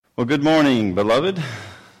Well, good morning, beloved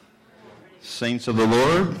saints of the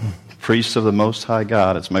Lord, priests of the Most High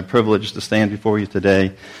God. It's my privilege to stand before you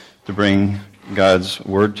today to bring God's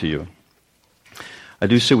Word to you. I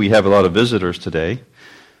do see we have a lot of visitors today,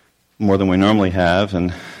 more than we normally have,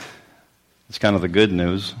 and it's kind of the good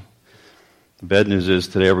news. The bad news is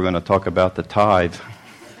today we're going to talk about the tithe.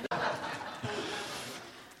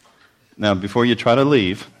 Now, before you try to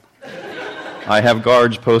leave, I have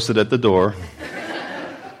guards posted at the door.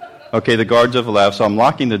 Okay, the guards have left, so I'm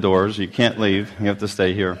locking the doors. You can't leave. You have to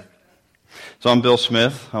stay here. So I'm Bill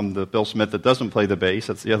Smith. I'm the Bill Smith that doesn't play the bass.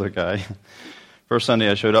 That's the other guy. First Sunday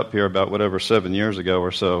I showed up here about 7 years ago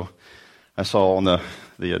or so. I saw on the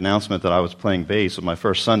announcement that I was playing bass on my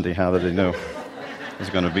first Sunday. How did they know I was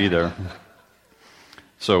going to be there?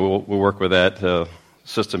 So we'll work with that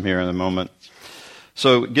system here in a moment.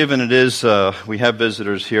 So given it is, we have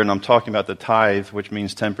visitors here, and I'm talking about the tithe, which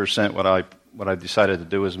means 10%. What I decided to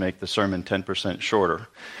do is make the sermon 10% shorter,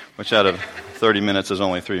 which out of 30 minutes is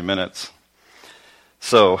only 3 minutes.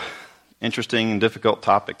 So, interesting and difficult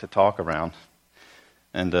topic to talk around.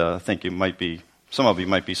 And I think some of you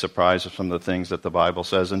might be surprised at some of the things that the Bible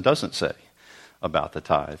says and doesn't say about the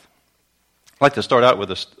tithe. I'd like to start out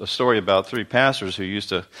with a story about 3 pastors who used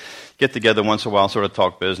to get together once in a while and sort of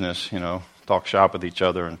talk business, talk shop with each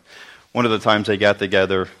other. And one of the times they got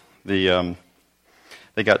together,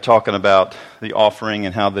 they got talking about the offering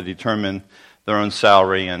and how they determine their own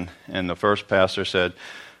salary. And the first pastor said,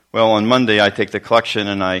 well, on Monday I take the collection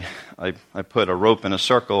and I put a rope in a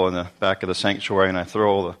circle in the back of the sanctuary and I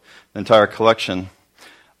throw the entire collection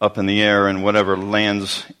up in the air, and whatever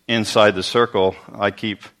lands inside the circle I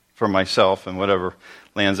keep for myself, and whatever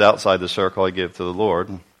lands outside the circle I give to the Lord.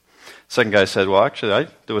 And the second guy said, well, actually I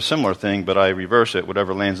do a similar thing, but I reverse it.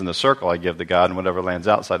 Whatever lands in the circle I give to God, and whatever lands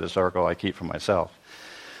outside the circle I keep for myself.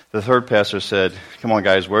 The third pastor said, come on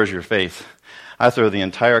guys, where's your faith? I throw the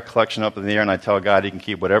entire collection up in the air and I tell God he can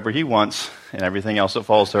keep whatever he wants, and everything else that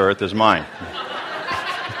falls to earth is mine.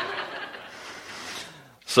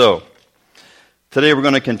 So, today we're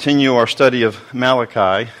going to continue our study of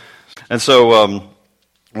Malachi. And so,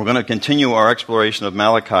 we're going to continue our exploration of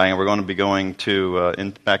Malachi, and we're going to be going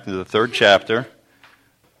back into the 3rd chapter.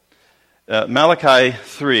 Malachi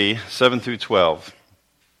 3, 7 through 12.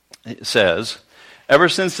 It says, ever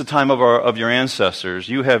since the time of your ancestors,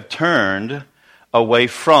 you have turned away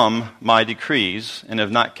from my decrees and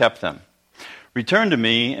have not kept them. Return to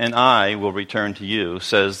me, and I will return to you,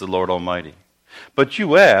 says the Lord Almighty. But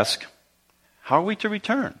you ask, how are we to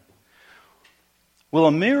return? Will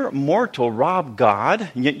a mere mortal rob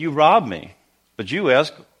God, and yet you rob me? But you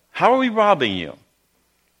ask, how are we robbing you?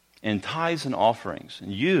 In tithes and offerings,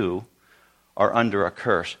 and you are under a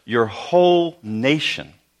curse, your whole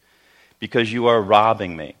nation, because you are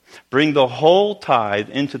robbing me. Bring the whole tithe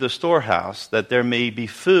into the storehouse, that there may be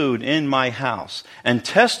food in my house. And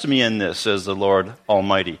test me in this, says the Lord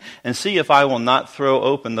Almighty, and see if I will not throw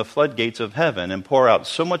open the floodgates of heaven and pour out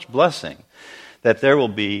so much blessing that there will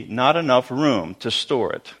be not enough room to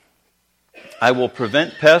store it. I will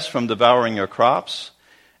prevent pests from devouring your crops,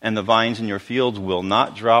 and the vines in your fields will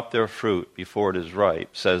not drop their fruit before it is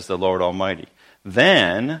ripe, says the Lord Almighty.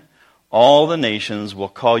 Then all the nations will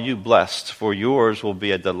call you blessed, for yours will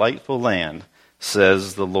be a delightful land,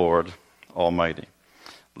 says the Lord Almighty.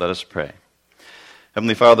 Let us pray.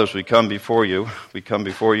 Heavenly Father, as we come before you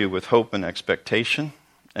with hope and expectation,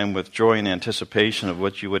 and with joy and anticipation of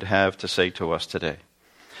what you would have to say to us today.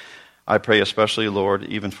 I pray especially, Lord,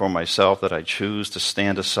 even for myself, that I choose to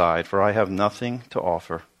stand aside, for I have nothing to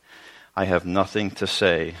offer. I have nothing to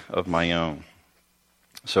say of my own.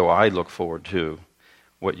 So I look forward to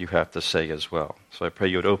what you have to say as well. So I pray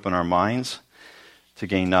you would open our minds to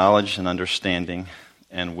gain knowledge and understanding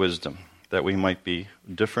and wisdom, that we might be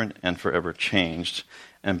different and forever changed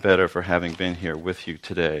and better for having been here with you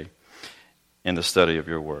today in the study of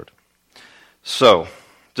your word. So,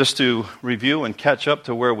 just to review and catch up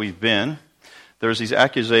to where we've been, there's these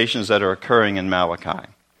accusations that are occurring in Malachi.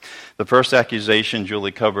 The first accusation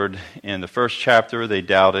Julie covered in the first chapter, they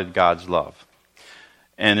doubted God's love.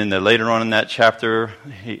 And later on in that chapter,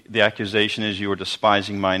 the accusation is, you are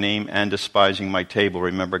despising my name and despising my table.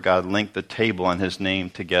 Remember, God linked the table and his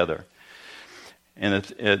name together. And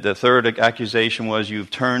the third accusation was,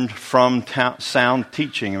 you've turned from sound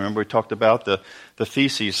teaching. Remember, we talked about the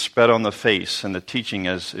feces spread on the face, and the teaching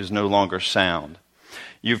is no longer sound.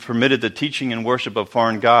 You've permitted the teaching and worship of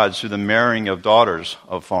foreign gods through the marrying of daughters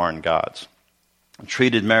of foreign gods.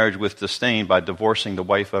 Treated marriage with disdain by divorcing the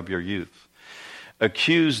wife of your youth.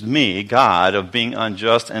 Accused me, God, of being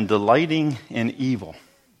unjust and delighting in evil.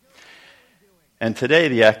 And today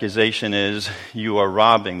the accusation is, you are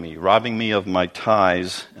robbing me of my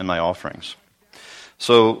tithes and my offerings.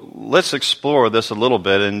 So let's explore this a little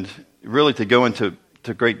bit, and really to go into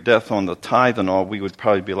great depth on the tithe and all, we would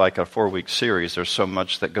probably be like a 4-week series. There's so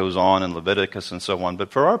much that goes on in Leviticus and so on.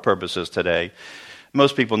 But for our purposes today,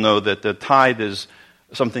 most people know that the tithe is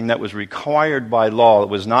something that was required by law. It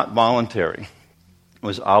was not voluntary. It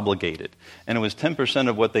was obligated. And it was 10%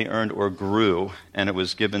 of what they earned or grew, and it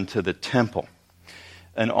was given to the temple.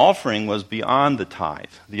 An offering was beyond the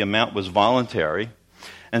tithe. The amount was voluntary.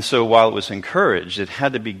 And so while it was encouraged, it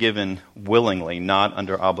had to be given willingly, not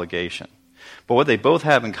under obligation. But what they both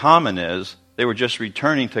have in common is they were just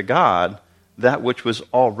returning to God that which was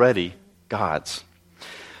already God's.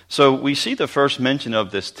 So we see the first mention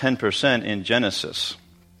of this 10% in Genesis.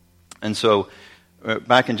 And so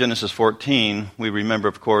back in Genesis 14, we remember,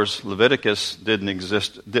 of course, Leviticus didn't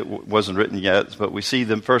exist, wasn't written yet, but we see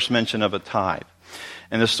the first mention of a tithe.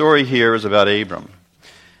 And the story here is about Abram.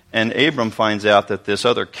 And Abram finds out that this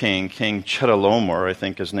other king, King Chedorlaomer, I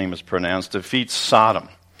think his name is pronounced, defeats Sodom.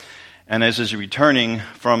 And as he's returning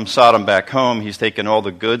from Sodom back home, he's taken all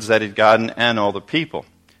the goods that he'd gotten and all the people.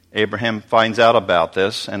 Abraham finds out about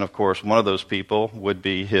this, and of course one of those people would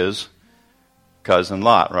be his cousin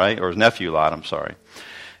Lot, right? Or his nephew Lot, I'm sorry.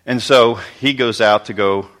 And so he goes out to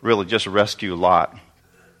go really just rescue Lot.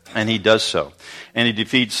 And he does so. And he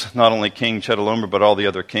defeats not only King Chedorlaomer, but all the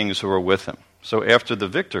other kings who were with him. So after the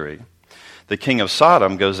victory, the king of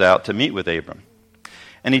Sodom goes out to meet with Abram.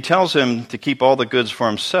 And he tells him to keep all the goods for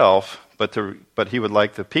himself, but he would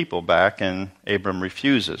like the people back, and Abram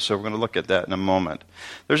refuses. So we're going to look at that in a moment.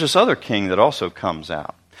 There's this other king that also comes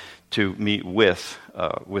out to meet with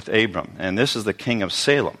Abram, and this is the king of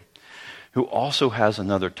Salem, who also has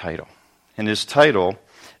another title. And his title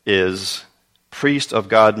is Priest of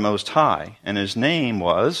God Most High, and his name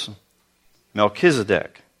was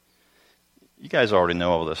Melchizedek. You guys already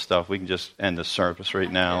know all this stuff. We can just end the service right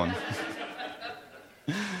now.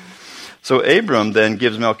 So Abram then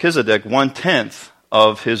gives Melchizedek 1/10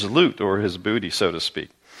 of his loot, or his booty, so to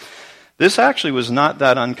speak. This actually was not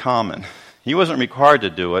that uncommon. He wasn't required to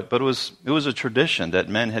do it, but it was a tradition that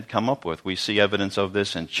men had come up with. We see evidence of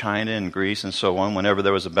this in China and Greece and so on. Whenever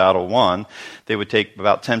there was a battle won, they would take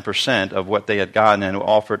about 10% of what they had gotten and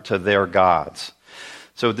offer it to their gods.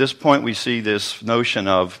 So at this point we see this notion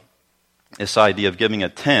of this idea of giving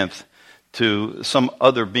 1/10 to some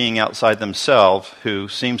other being outside themselves who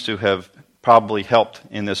seems to have probably helped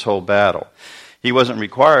in this whole battle. He wasn't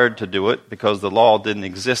required to do it because the law didn't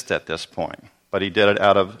exist at this point, but he did it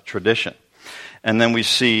out of tradition. And then we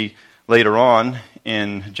see later on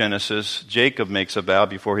in Genesis, Jacob makes a vow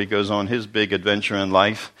before he goes on his big adventure in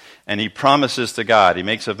life, and he promises to God, he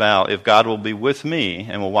makes a vow, if God will be with me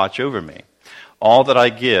and will watch over me, all that I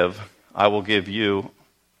give, I will give you.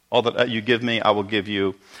 All that you give me, I will give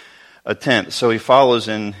you 1/10. So he follows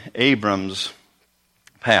in Abram's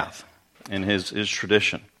path, in his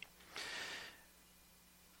tradition.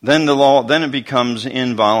 Then it becomes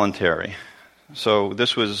involuntary. So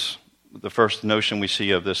this was the first notion we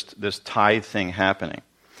see of this tithe thing happening.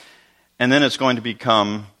 And then it's going to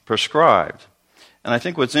become prescribed. And I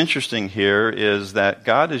think what's interesting here is that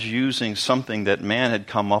God is using something that man had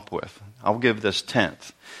come up with. I'll give this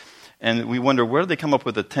 1/10. And we wonder, where did they come up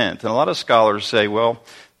with 1/10? And a lot of scholars say, well,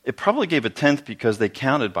 it probably gave 1/10 because they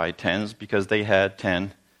counted by tens, because they had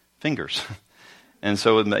 10 fingers. And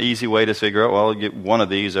so the easy way to figure out, well, you get one of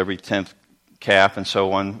these every 10th calf and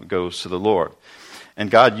so on goes to the Lord. And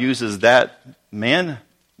God uses that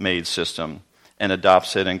man-made system and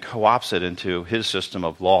adopts it and co-opts it into his system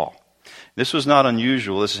of law. This was not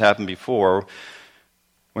unusual. This has happened before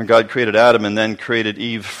when God created Adam and then created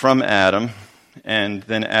Eve from Adam. And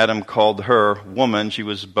then Adam called her woman. She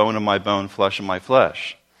was bone of my bone, flesh of my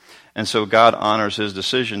flesh. And so God honors his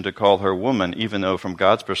decision to call her woman, even though from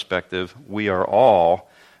God's perspective, we are all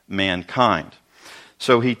mankind.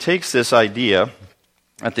 So he takes this idea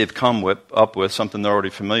that they've come up with, something they're already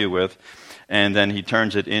familiar with, and then he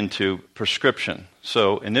turns it into prescription.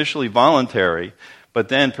 So initially voluntary, but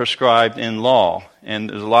then prescribed in law. And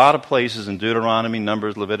there's a lot of places in Deuteronomy,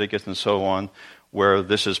 Numbers, Leviticus, and so on, where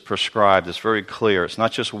this is prescribed. It's very clear. It's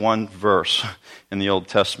not just one verse in the Old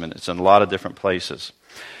Testament. It's in a lot of different places.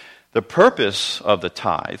 The purpose of the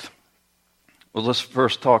tithe, well, let's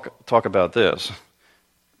first talk about this.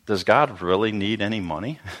 Does God really need any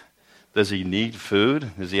money? Does he need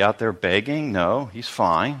food? Is he out there begging? No, he's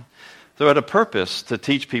fine. So it had a purpose to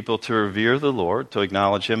teach people to revere the Lord, to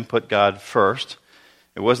acknowledge him, put God first.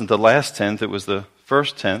 It wasn't the last 10th, it was the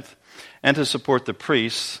first 10th. and to support the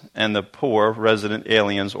priests and the poor, resident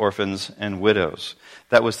aliens, orphans, and widows.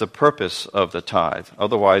 That was the purpose of the tithe.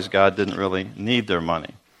 Otherwise, God didn't really need their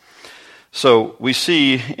money. So we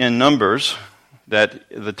see in Numbers that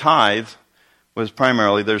the tithe was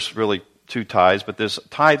primarily, there's really two tithes, but this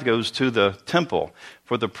tithe goes to the temple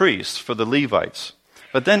for the priests, for the Levites.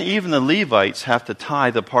 But then even the Levites have to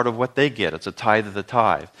tithe a part of what they get. It's a tithe of the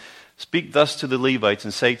tithe. Speak thus to the Levites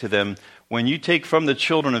and say to them, when you take from the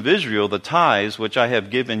children of Israel the tithes which I have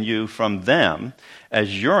given you from them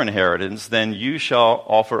as your inheritance, then you shall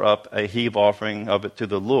offer up a heave offering of it to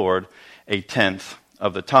the Lord, a tenth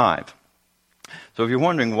of the tithe. So if you're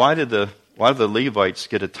wondering, why did the Levites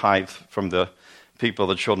get a tithe from the people,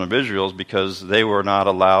 the children of Israel? Is because they were not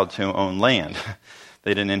allowed to own land.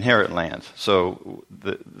 They didn't inherit land. So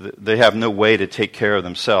they have no way to take care of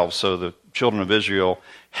themselves. So the children of Israel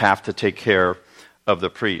have to take care of the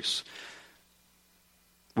priests.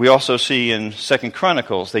 We also see in 2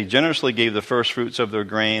 Chronicles, they generously gave the first fruits of their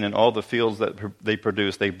grain and all the fields that they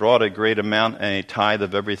produced. They brought a great amount and a tithe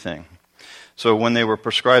of everything. So when they were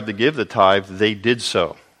prescribed to give the tithe, they did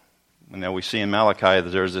so. Now we see in Malachi that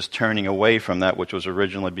there's this turning away from that which was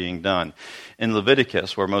originally being done. In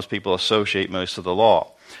Leviticus, where most people associate most of the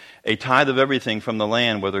law, a tithe of everything from the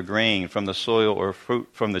land, whether grain, from the soil, or fruit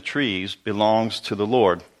from the trees, belongs to the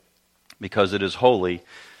Lord, because it is holy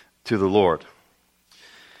to the Lord.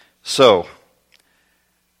 So,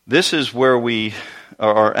 this is where we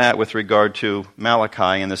are at with regard to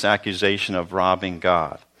Malachi and this accusation of robbing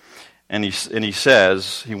God. And he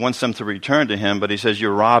says, he wants them to return to him, but he says,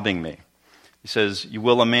 you're robbing me. He says,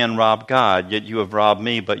 will a man rob God, yet you have robbed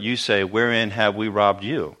me, but you say, wherein have we robbed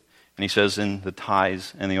you? And he says, in the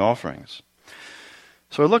tithes and the offerings.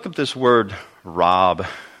 So I look at this word rob,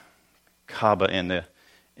 kaba in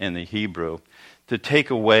the Hebrew, to take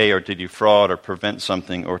away or to defraud or prevent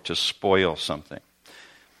something or to spoil something.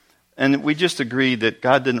 And we just agreed that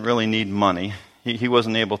God didn't really need money. He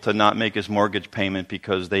wasn't able to not make his mortgage payment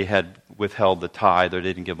because they had withheld the tithe or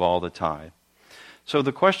didn't give all the tithe. So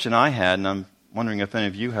the question I had, and I'm wondering if any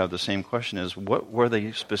of you have the same question, is what were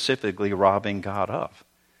they specifically robbing God of?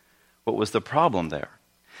 What was the problem there?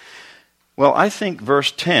 Well, I think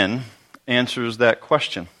verse 10 answers that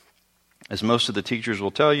question. As most of the teachers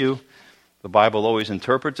will tell you, the Bible always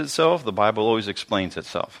interprets itself. The Bible always explains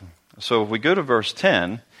itself. So if we go to verse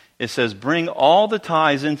 10, it says, bring all the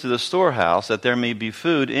tithes into the storehouse, that there may be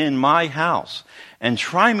food in my house. And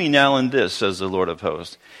try me now in this, says the Lord of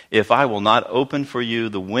hosts, if I will not open for you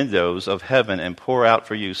the windows of heaven and pour out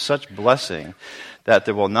for you such blessing that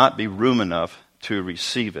there will not be room enough to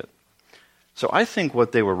receive it. So I think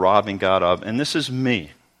what they were robbing God of, and this is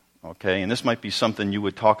me, okay, and this might be something you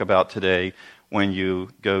would talk about today when you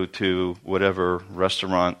go to whatever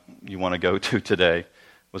restaurant you want to go to today.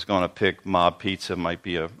 Was going to pick Mob Pizza. Might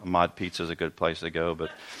be Mod Pizza is a good place to go,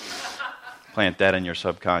 but plant that in your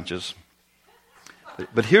subconscious.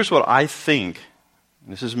 But here's what I think.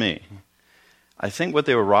 This is me. I think what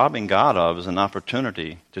they were robbing God of is an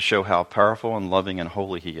opportunity to show how powerful and loving and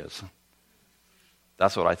holy he is.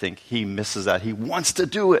 That's what I think. He misses that. He wants to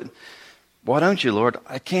do it. Why don't you, Lord?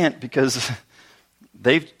 I can't, because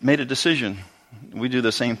they've made a decision. We do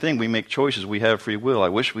the same thing. We make choices. We have free will. I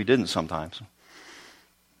wish we didn't sometimes.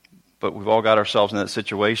 But we've all got ourselves in that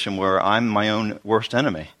situation where I'm my own worst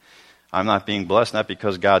enemy. I'm not being blessed, not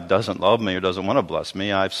because God doesn't love me or doesn't want to bless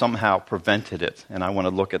me. I've somehow prevented it, and I want to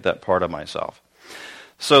look at that part of myself.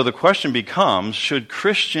 So the question becomes, should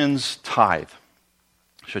Christians tithe?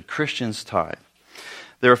 Should Christians tithe?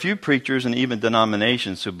 There are a few preachers and even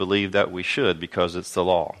denominations who believe that we should because it's the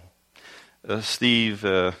law. Steve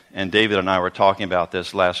and David and I were talking about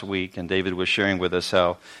this last week, and David was sharing with us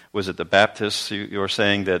how, was it the Baptists, you were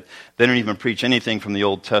saying that they don't even preach anything from the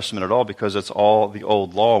Old Testament at all because it's all the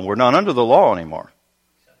old law, and we're not under the law anymore.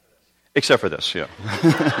 Except for this, yeah.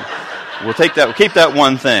 We'll keep that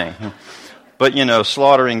one thing. But,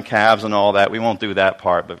 slaughtering calves and all that, we won't do that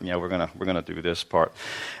part, but, we're gonna do this part.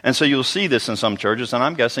 And so you'll see this in some churches, and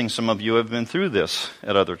I'm guessing some of you have been through this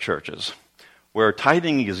at other churches, where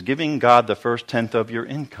tithing is giving God the first tenth of your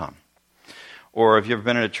income. Or have you ever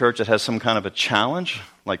been in a church that has some kind of a challenge,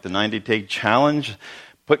 like the 90-day challenge?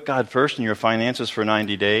 Put God first in your finances for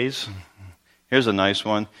 90 days. Here's a nice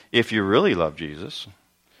one. If you really love Jesus,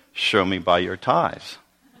 show me by your tithes.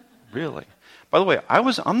 Really. By the way,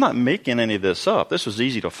 I'm not making any of this up. This was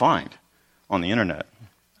easy to find on the internet.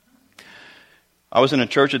 I was in a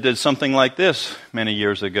church that did something like this many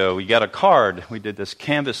years ago. We got a card. We did this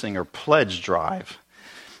canvassing or pledge drive.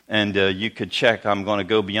 And you could check, I'm going to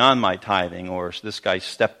go beyond my tithing, or this guy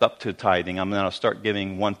stepped up to tithing. I'm going to start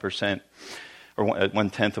giving 1% or or at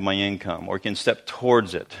 1/10 of my income, or you can step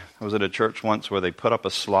towards it. I was at a church once where they put up a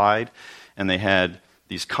slide and they had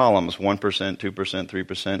these columns, 1%, 2%,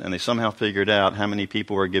 3%, and they somehow figured out how many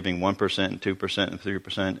people were giving 1% and 2% and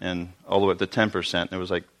 3% and all the way up to 10%. There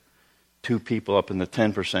was like 2 people up in the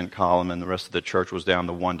 10% column, and the rest of the church was down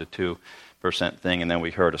the 1 to 2% thing, and then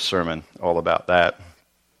we heard a sermon all about that.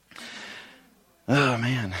 Oh,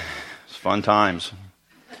 man, it's fun times.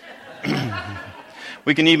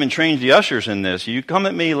 We can even change the ushers in this. You come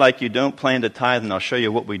at me like you don't plan to tithe, and I'll show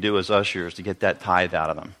you what we do as ushers to get that tithe out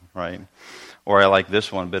of them, right? Or I like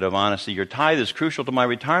this one, bit of honesty. Your tithe is crucial to my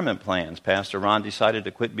retirement plans. Pastor Ron decided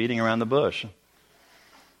to quit beating around the bush.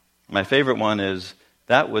 My favorite one is,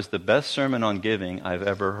 that was the best sermon on giving I've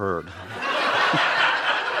ever heard.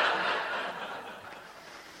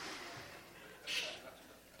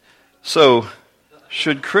 So,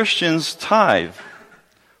 should Christians tithe?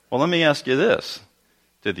 Well, let me ask you this.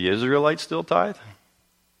 Did the Israelites still tithe?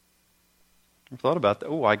 You thought about that?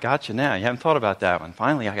 Oh, I got you now. You haven't thought about that one.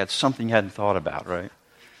 Finally, I got something you hadn't thought about, right?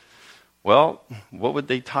 Well, what would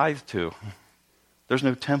they tithe to? There's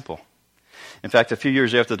no temple. In fact, a few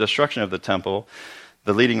years after the destruction of the temple,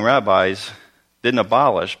 the leading rabbis didn't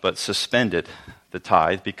abolish, but suspended the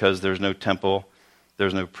tithe because there's no temple,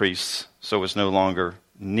 there's no priests, so it's no longer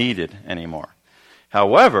needed anymore.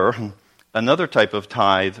 However, another type of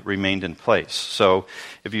tithe remained in place. So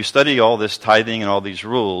if you study all this tithing and all these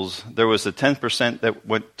rules, there was the 10% that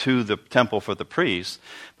went to the temple for the priests,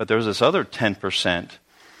 but there was this other 10%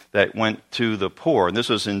 that went to the poor. And this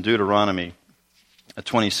was in Deuteronomy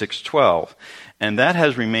 26:12. And that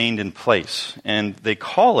has remained in place. And they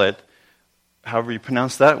call it, however you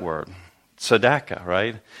pronounce that word, tzedakah,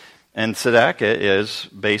 right? And tzedakah is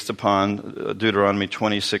based upon Deuteronomy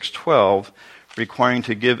 26:12, requiring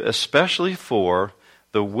to give especially for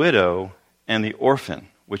the widow and the orphan,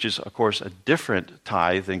 which is, of course, a different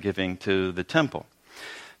tithe than giving to the temple.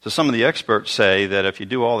 So some of the experts say that if you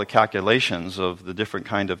do all the calculations of the different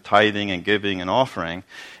kind of tithing and giving and offering,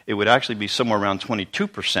 it would actually be somewhere around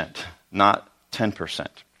 22%, not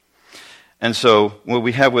 10%. And so what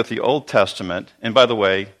we have with the Old Testament, and by the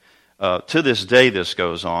way, to this day this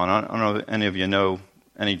goes on. I don't know if any of you know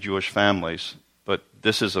any Jewish families, but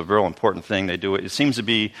this is a real important thing they do. It seems to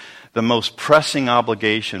be the most pressing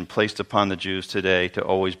obligation placed upon the Jews today to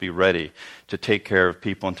always be ready to take care of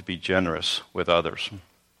people and to be generous with others.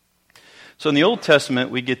 So in the Old Testament,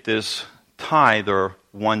 we get this tithe, or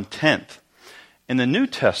 1/10. In the New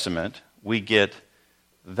Testament, we get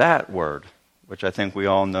that word, which I think we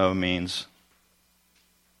all know means,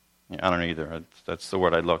 I don't know either. That's the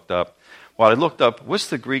word I looked up. Well, I looked up, what's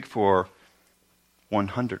the Greek for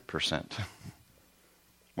 100%?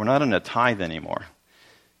 We're not in a tithe anymore.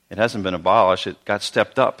 It hasn't been abolished. It got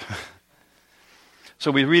stepped up. So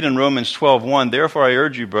we read in Romans 12:1, therefore I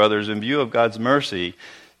urge you, brothers, in view of God's mercy,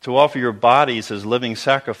 to offer your bodies as living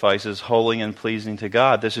sacrifices, holy and pleasing to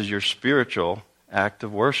God. This is your spiritual act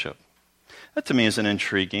of worship. That to me is an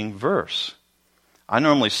intriguing verse. I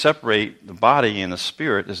normally separate the body and the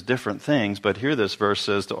spirit as different things, but here this verse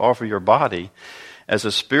says to offer your body as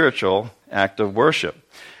a spiritual act of worship.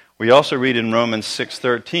 We also read in Romans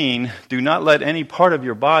 6:13, do not let any part of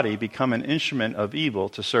your body become an instrument of evil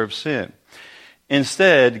to serve sin.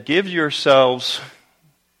 Instead, give yourselves,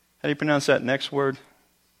 how do you pronounce that next word?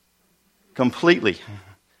 Completely.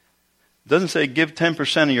 It doesn't say give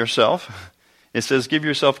 10% of yourself. It says give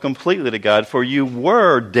yourself completely to God, for you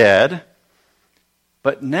were dead,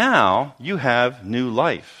 but now you have new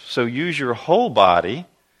life. So use your whole body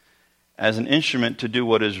as an instrument to do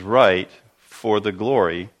what is right for the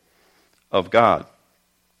glory of God.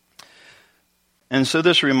 And so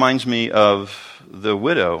this reminds me of the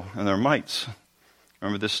widow and their mites.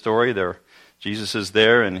 Remember this story? Jesus is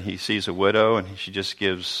there and he sees a widow and she just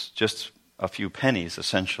gives just a few pennies,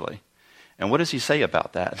 essentially. And what does he say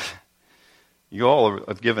about that? You all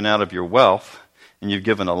have given out of your wealth and you've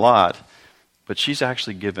given a lot, but she's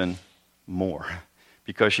actually given more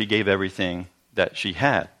because she gave everything that she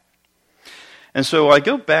had. And so I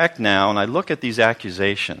go back now and I look at these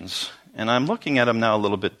accusations, and I'm looking at them now a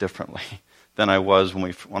little bit differently than I was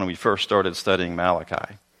when we first started studying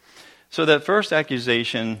Malachi. So that first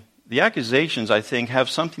accusation, the accusations, I think, have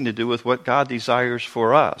something to do with what God desires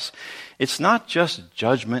for us. It's not just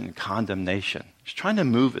judgment and condemnation. He's trying to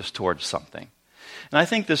move us towards something. And I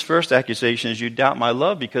think this first accusation is you doubt my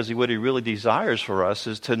love, because what he really desires for us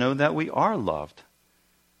is to know that we are loved.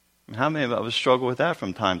 How many of us struggle with that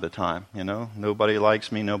from time to time? You know, nobody likes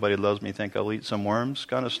me, nobody loves me, think I'll eat some worms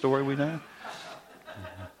kind of story we know.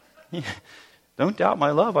 Don't doubt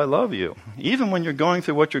my love, I love you. Even when you're going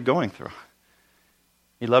through what you're going through.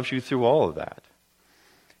 He loves you through all of that.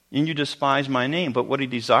 and you despise my name. But what he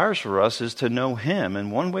desires for us is to know him.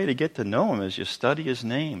 And one way to get to know him is you study his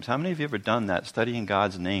names. How many of you have ever done that, studying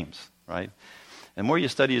God's names, right? The more you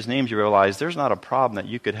study his names, you realize there's not a problem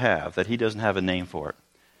that you could have that he doesn't have a name for it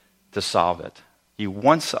to solve it. He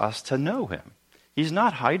wants us to know him. He's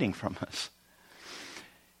not hiding from us.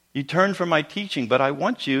 You turn from my teaching, but I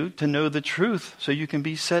want you to know the truth so you can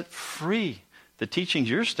be set free. The teachings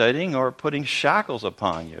you're studying are putting shackles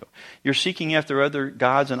upon you. You're seeking after other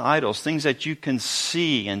gods and idols, things that you can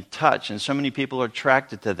see and touch, and so many people are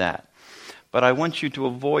attracted to that. But I want you to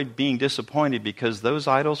avoid being disappointed because those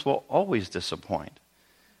idols will always disappoint.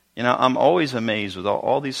 You know, I'm always amazed with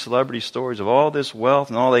all these celebrity stories of all this wealth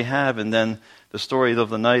and all they have, and then the story of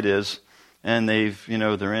the night is, and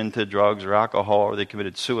they're into drugs or alcohol, or they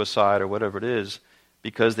committed suicide or whatever it is,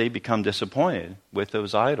 because they become disappointed with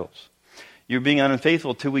those idols. You're being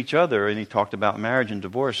unfaithful to each other, and he talked about marriage and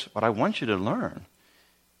divorce. What I want you to learn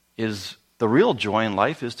is the real joy in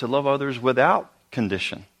life is to love others without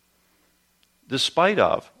condition, despite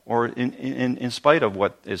of, or in spite of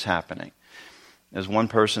what is happening. As one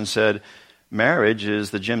person said, marriage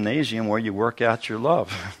is the gymnasium where you work out your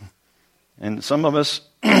love. And some of us,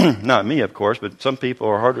 not me of course, but some people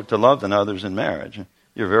are harder to love than others in marriage.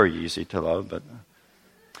 You're very easy to love, but...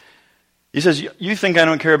 He says, you think I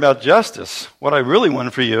don't care about justice. What I really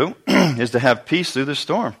want for you is to have peace through the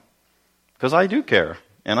storm. Because I do care.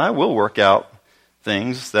 And I will work out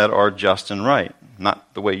things that are just and right.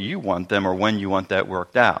 Not the way you want them or when you want that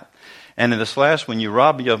worked out. And in this last one, you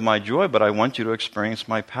rob me of my joy, but I want you to experience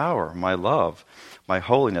my power, my love, my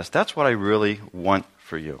holiness. That's what I really want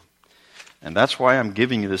for you. And that's why I'm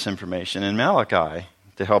giving you this information in Malachi,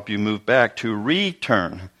 to help you move back, to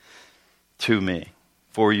return to me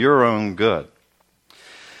for your own good.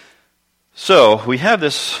 So we have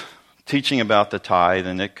this teaching about the tithe,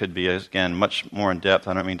 and it could be, again, much more in depth.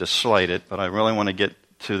 I don't mean to slight it, but I really want to get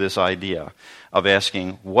to this idea of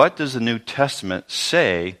asking, what does the New Testament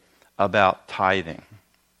say about tithing?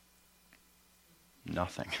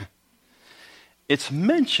 Nothing. It's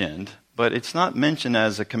mentioned, but it's not mentioned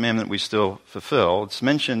as a commandment we still fulfill. It's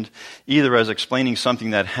mentioned either as explaining something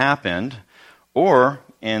that happened, or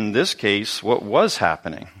in this case, what was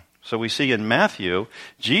happening. So we see in Matthew,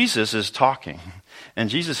 Jesus is talking.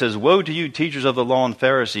 And Jesus says, woe to you, teachers of the law and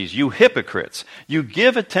Pharisees, you hypocrites! You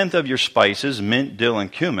give a tenth of your spices, mint, dill,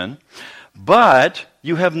 and cumin, but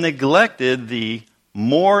you have neglected the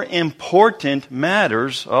more important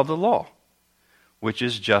matters of the law, which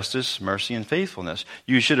is justice, mercy, and faithfulness.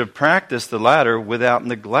 You should have practiced the latter without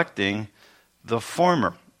neglecting the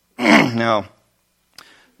former. Now,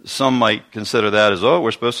 some might consider that as, we're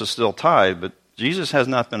supposed to still tithe, but Jesus has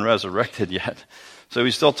not been resurrected yet. So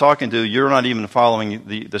he's still talking to, you're not even following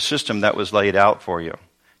the system that was laid out for you.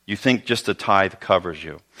 You think just the tithe covers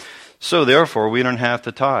you. So therefore, we don't have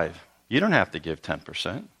to tithe. You don't have to give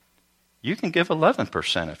 10%. You can give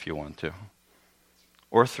 11% if you want to.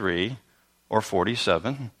 Or 3, or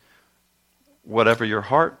 47, whatever your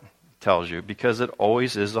heart tells you, because it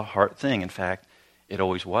always is a heart thing. In fact, it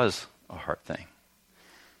always was a heart thing.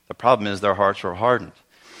 The problem is their hearts are hardened.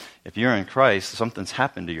 If you're in Christ, something's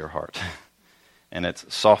happened to your heart, and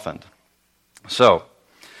it's softened. So,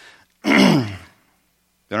 you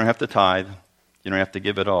don't have to tithe. You don't have to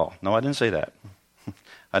give it all. No, I didn't say that.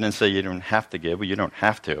 I didn't say you don't have to give. Well, you don't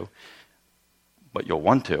have to, but you'll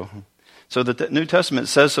want to. So the New Testament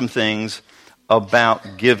says some things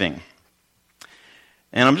about giving.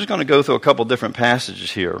 And I'm just going to go through a couple different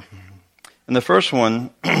passages here. And the first one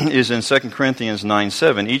is in 2 Corinthians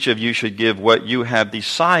 9:7. Each of you should give what you have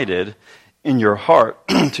decided in your heart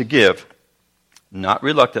to give, not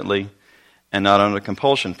reluctantly and not under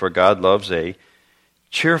compulsion, for God loves a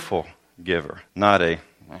cheerful giver, not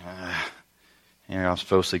I'm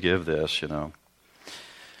supposed to give this,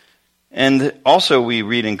 And also we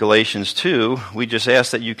read in Galatians 2, we just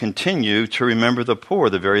ask that you continue to remember the poor,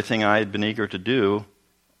 the very thing I had been eager to do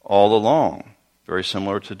all along. Very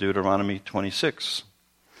similar to Deuteronomy 26.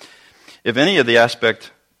 If any of the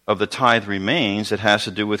aspect of the tithe remains, it has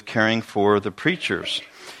to do with caring for the preachers.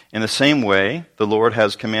 In the same way, the Lord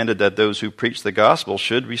has commanded that those who preach the gospel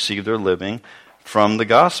should receive their living from the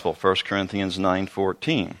gospel, 1 Corinthians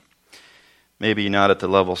 9:14. Maybe not at the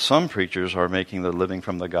level some preachers are making their living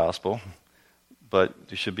from the gospel, but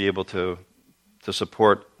you should be able to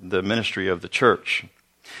support the ministry of the church.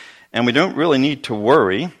 And we don't really need to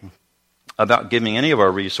worry about giving any of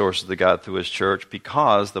our resources to God through his church,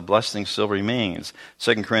 because the blessing still remains.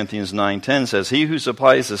 2 Corinthians 9:10 says, he who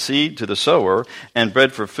supplies the seed to the sower and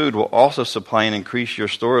bread for food will also supply and increase your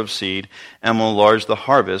store of seed and will enlarge the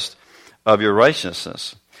harvest of your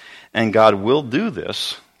righteousness. And God will do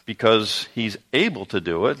this because he's able to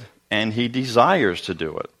do it and he desires to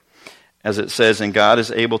do it. As it says, and God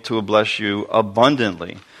is able to bless you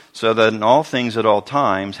abundantly, so that in all things at all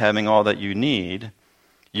times, having all that you need,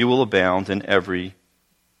 you will abound in every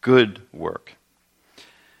good work.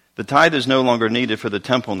 The tithe is no longer needed for the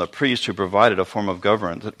temple and the priest who provided a form of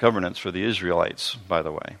governance for the Israelites, by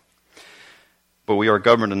the way. But we are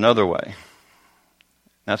governed another way.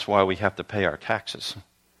 That's why we have to pay our taxes.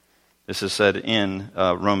 This is said in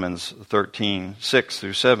Romans 13, 6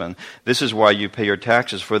 through 7. This is why you pay your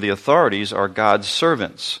taxes, for the authorities are God's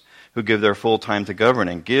servants who give their full time to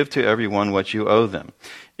governing. Give to everyone what you owe them.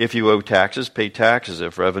 If you owe taxes, pay taxes.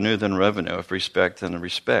 If revenue, then revenue. If respect, then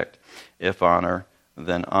respect. If honor,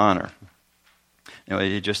 then honor. You know,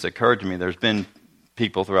 it just occurred to me, there's been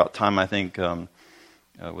people throughout time, I think,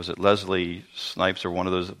 was it Leslie Snipes or one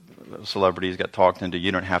of those celebrities got talked into,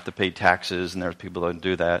 you don't have to pay taxes, and there's people that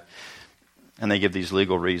do that. And they give these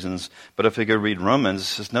legal reasons. But if you go read Romans, it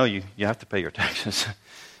says, no, you have to pay your taxes.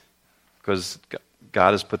 Because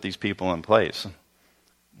God has put these people in place.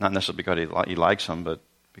 Not necessarily because he likes them, but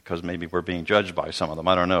because maybe we're being judged by some of them.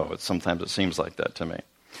 I don't know. Sometimes it seems like that to me.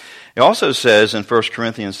 It also says in 1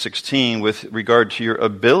 Corinthians 16, with regard to your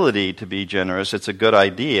ability to be generous, it's a good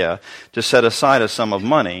idea to set aside a sum of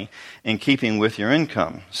money in keeping with your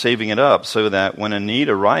income, saving it up so that when a need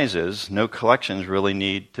arises, no collections really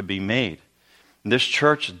need to be made. And this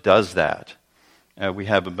church does that. We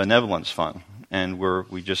have a benevolence fund, and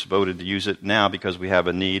we just voted to use it now because we have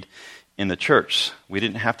a need in the church. We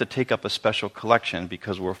didn't have to take up a special collection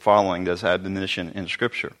because we're following this admonition in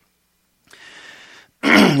Scripture.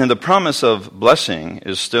 And the promise of blessing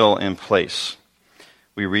is still in place.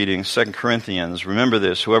 We read in 2 Corinthians, remember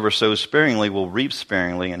this, whoever sows sparingly will reap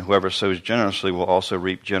sparingly, and whoever sows generously will also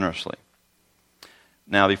reap generously.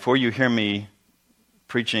 Now, before you hear me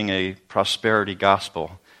preaching a prosperity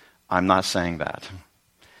gospel, I'm not saying that.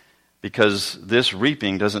 Because this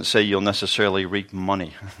reaping doesn't say you'll necessarily reap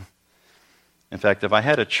money. In fact, if I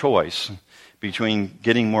had a choice between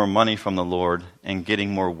getting more money from the Lord and getting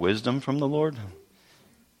more wisdom from the Lord,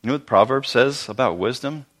 you know what Proverbs says about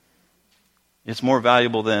wisdom? It's more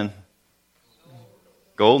valuable than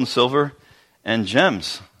gold and silver and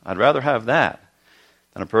gems. I'd rather have that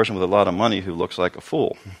than a person with a lot of money who looks like a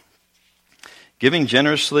fool. Giving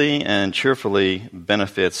generously and cheerfully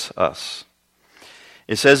benefits us.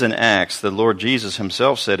 It says in Acts, the Lord Jesus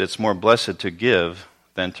himself said it's more blessed to give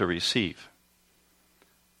than to receive.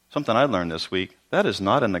 Something I learned this week, that is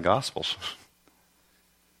not in the Gospels.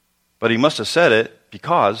 But he must have said it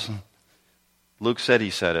because Luke said he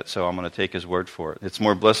said it, so I'm going to take his word for it. It's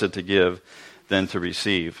more blessed to give than to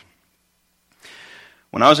receive.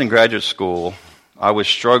 When I was in graduate school, I was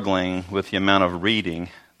struggling with the amount of reading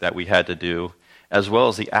that we had to do, as well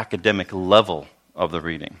as the academic level of the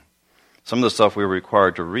reading. Some of the stuff we were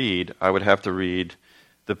required to read, I would have to read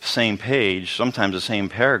the same page, sometimes the same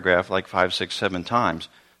paragraph, like 5, 6, 7 times.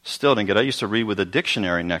 Still didn't get it. I used to read with a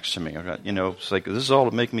dictionary next to me. You know, it's like, this is all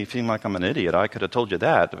to make me feel like I'm an idiot. I could have told you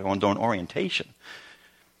that if I wanted to do an orientation.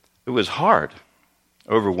 It was hard,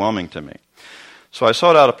 overwhelming to me. So I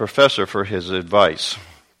sought out a professor for his advice,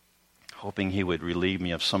 hoping he would relieve me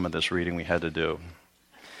of some of this reading we had to do.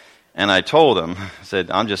 And I told him, I said,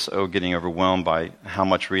 I'm just getting overwhelmed by how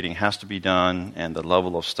much reading has to be done and the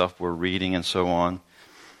level of stuff we're reading and so on.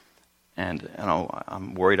 And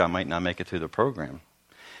I'm worried I might not make it through the program.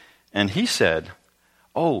 And he said,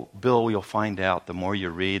 oh, Bill, you'll find out the more you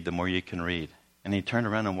read, the more you can read. And he turned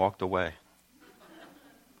around and walked away.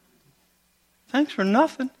 Thanks for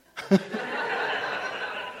nothing.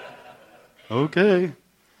 Okay.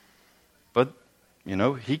 But, you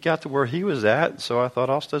know, he got to where he was at, so I thought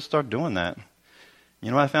I'll just start doing that. You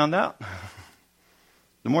know what I found out?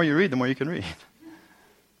 The more you read, the more you can read.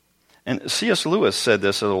 And C.S. Lewis said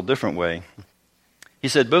this a little different way. He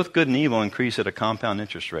said, both good and evil increase at a compound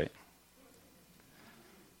interest rate.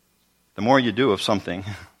 The more you do of something,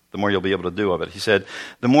 the more you'll be able to do of it. He said,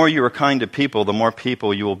 the more you are kind to people, the more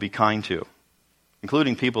people you will be kind to,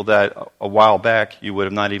 including people that a while back you would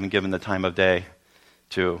have not even given the time of day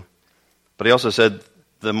to. But he also said,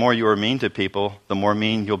 the more you are mean to people, the more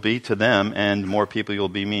mean you'll be to them, and the more people you'll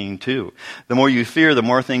be mean to. The more you fear, the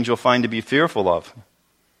more things you'll find to be fearful of.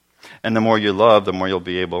 And the more you love, the more you'll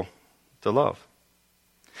be able to love.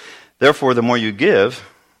 Therefore, the more you give,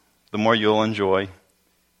 the more you'll enjoy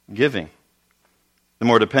giving. The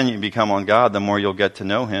more dependent you become on God, the more you'll get to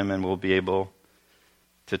know Him and will be able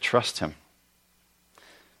to trust Him.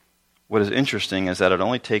 What is interesting is that it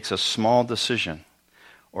only takes a small decision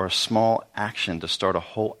or a small action to start a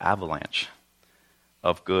whole avalanche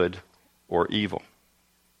of good or evil.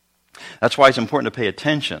 That's why it's important to pay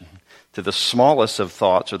attention to the smallest of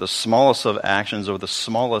thoughts or the smallest of actions or the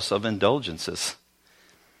smallest of indulgences.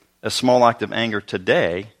 A small act of anger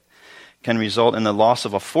today can result in the loss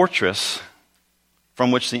of a fortress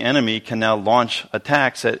from which the enemy can now launch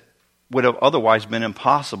attacks that would have otherwise been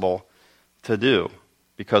impossible to do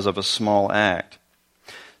because of a small act.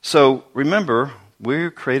 So remember,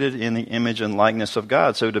 we're created in the image and likeness of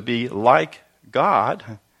God. So to be like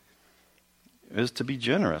God is to be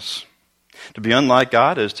generous. To be unlike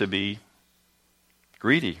God is to be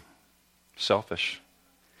greedy, selfish.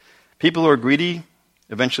 People who are greedy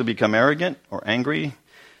eventually become arrogant or angry,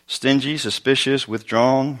 stingy, suspicious,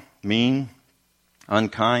 withdrawn, mean,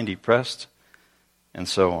 unkind, depressed, and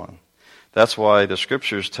so on. That's why the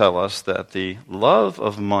scriptures tell us that the love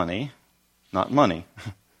of money, not money.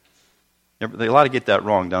 They a lot of get that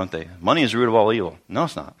wrong, don't they? Money is the root of all evil. No,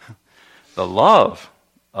 it's not. The love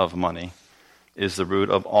of money is the root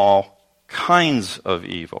of all kinds of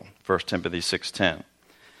evil. 1 Timothy 6:10.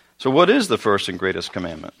 So what is the first and greatest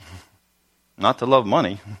commandment? Not to love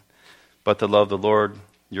money, but to love the Lord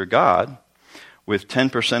your God with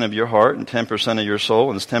 10% of your heart and 10% of your soul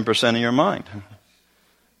and 10% of your mind.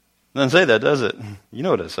 It doesn't say that, does it? You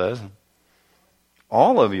know what it says.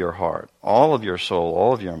 All of your heart, all of your soul,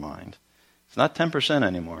 all of your mind. It's not 10%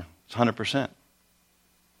 anymore. It's 100%.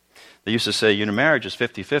 They used to say, marriage is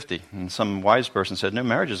 50-50. And some wise person said, no,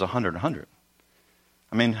 marriage is 100-100.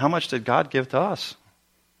 I mean, how much did God give to us?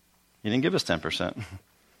 He didn't give us 10%.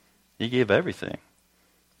 He gave everything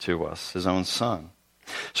to us, his own son.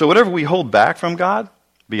 So whatever we hold back from God,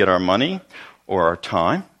 be it our money or our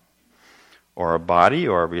time or our body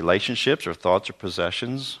or our relationships or thoughts or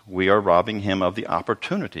possessions, we are robbing him of the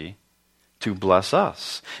opportunity to bless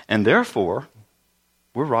us. And therefore,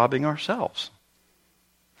 we're robbing ourselves.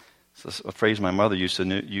 It's a phrase my mother used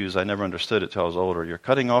to use. I never understood it till I was older. You're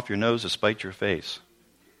cutting off your nose to spite your face.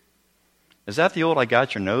 Is that the old I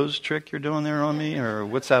got your nose trick you're doing there on me? Or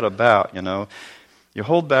what's that about, You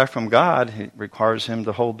hold back from God, it requires him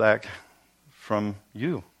to hold back from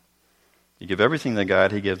you. You give everything to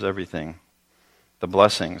God, he gives everything. The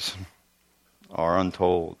blessings are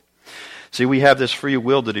untold. See, we have this free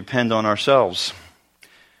will to depend on ourselves.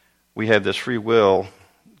 We have this free will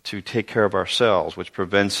to take care of ourselves, which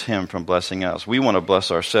prevents him from blessing us. We want to bless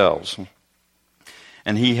ourselves.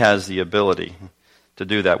 And he has the ability to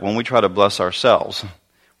do that. When we try to bless ourselves,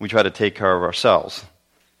 we try to take care of ourselves,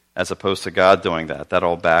 as opposed to God doing that. That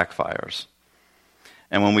all backfires.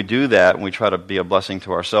 And when we do that, and we try to be a blessing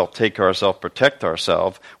to ourselves, take care of ourselves, protect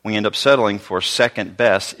ourselves, we end up settling for second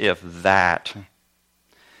best, if that.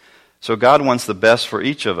 So God wants the best for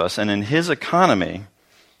each of us, and in his economy,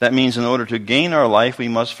 that means in order to gain our life, we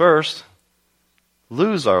must first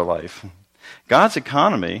lose our life. God's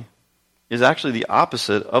economy is actually the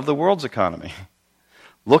opposite of the world's economy.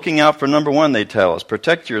 Looking out for number one, they tell us.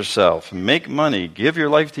 Protect yourself, make money, give your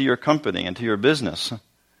life to your company and to your business.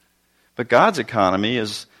 But God's economy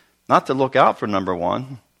is not to look out for number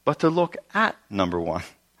one, but to look at number one.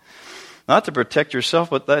 Not to protect yourself,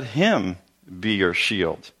 but let him be your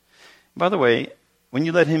shield. By the way, when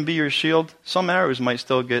you let him be your shield, some arrows might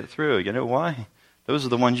still get through. You know why? Those are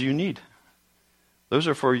the ones you need. Those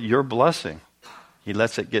are for your blessing. He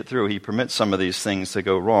lets it get through. He permits some of these things to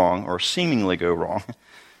go wrong, or seemingly go wrong,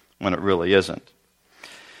 when it really isn't.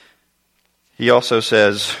 He also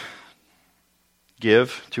says,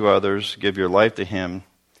 give to others, give your life to him,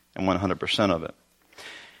 and 100% of it.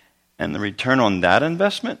 And the return on that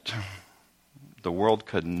investment, the world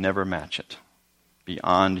could never match it,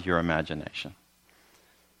 beyond your imagination.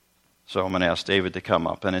 So I'm going to ask David to come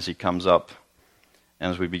up, and as he comes up,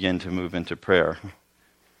 and as we begin to move into prayer,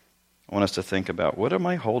 I want us to think about, what am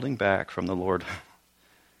I holding back from the Lord?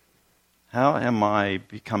 How am I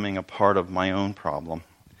becoming a part of my own problem?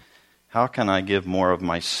 How can I give more of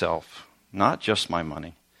myself? Not just my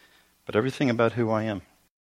money, but everything about who I am.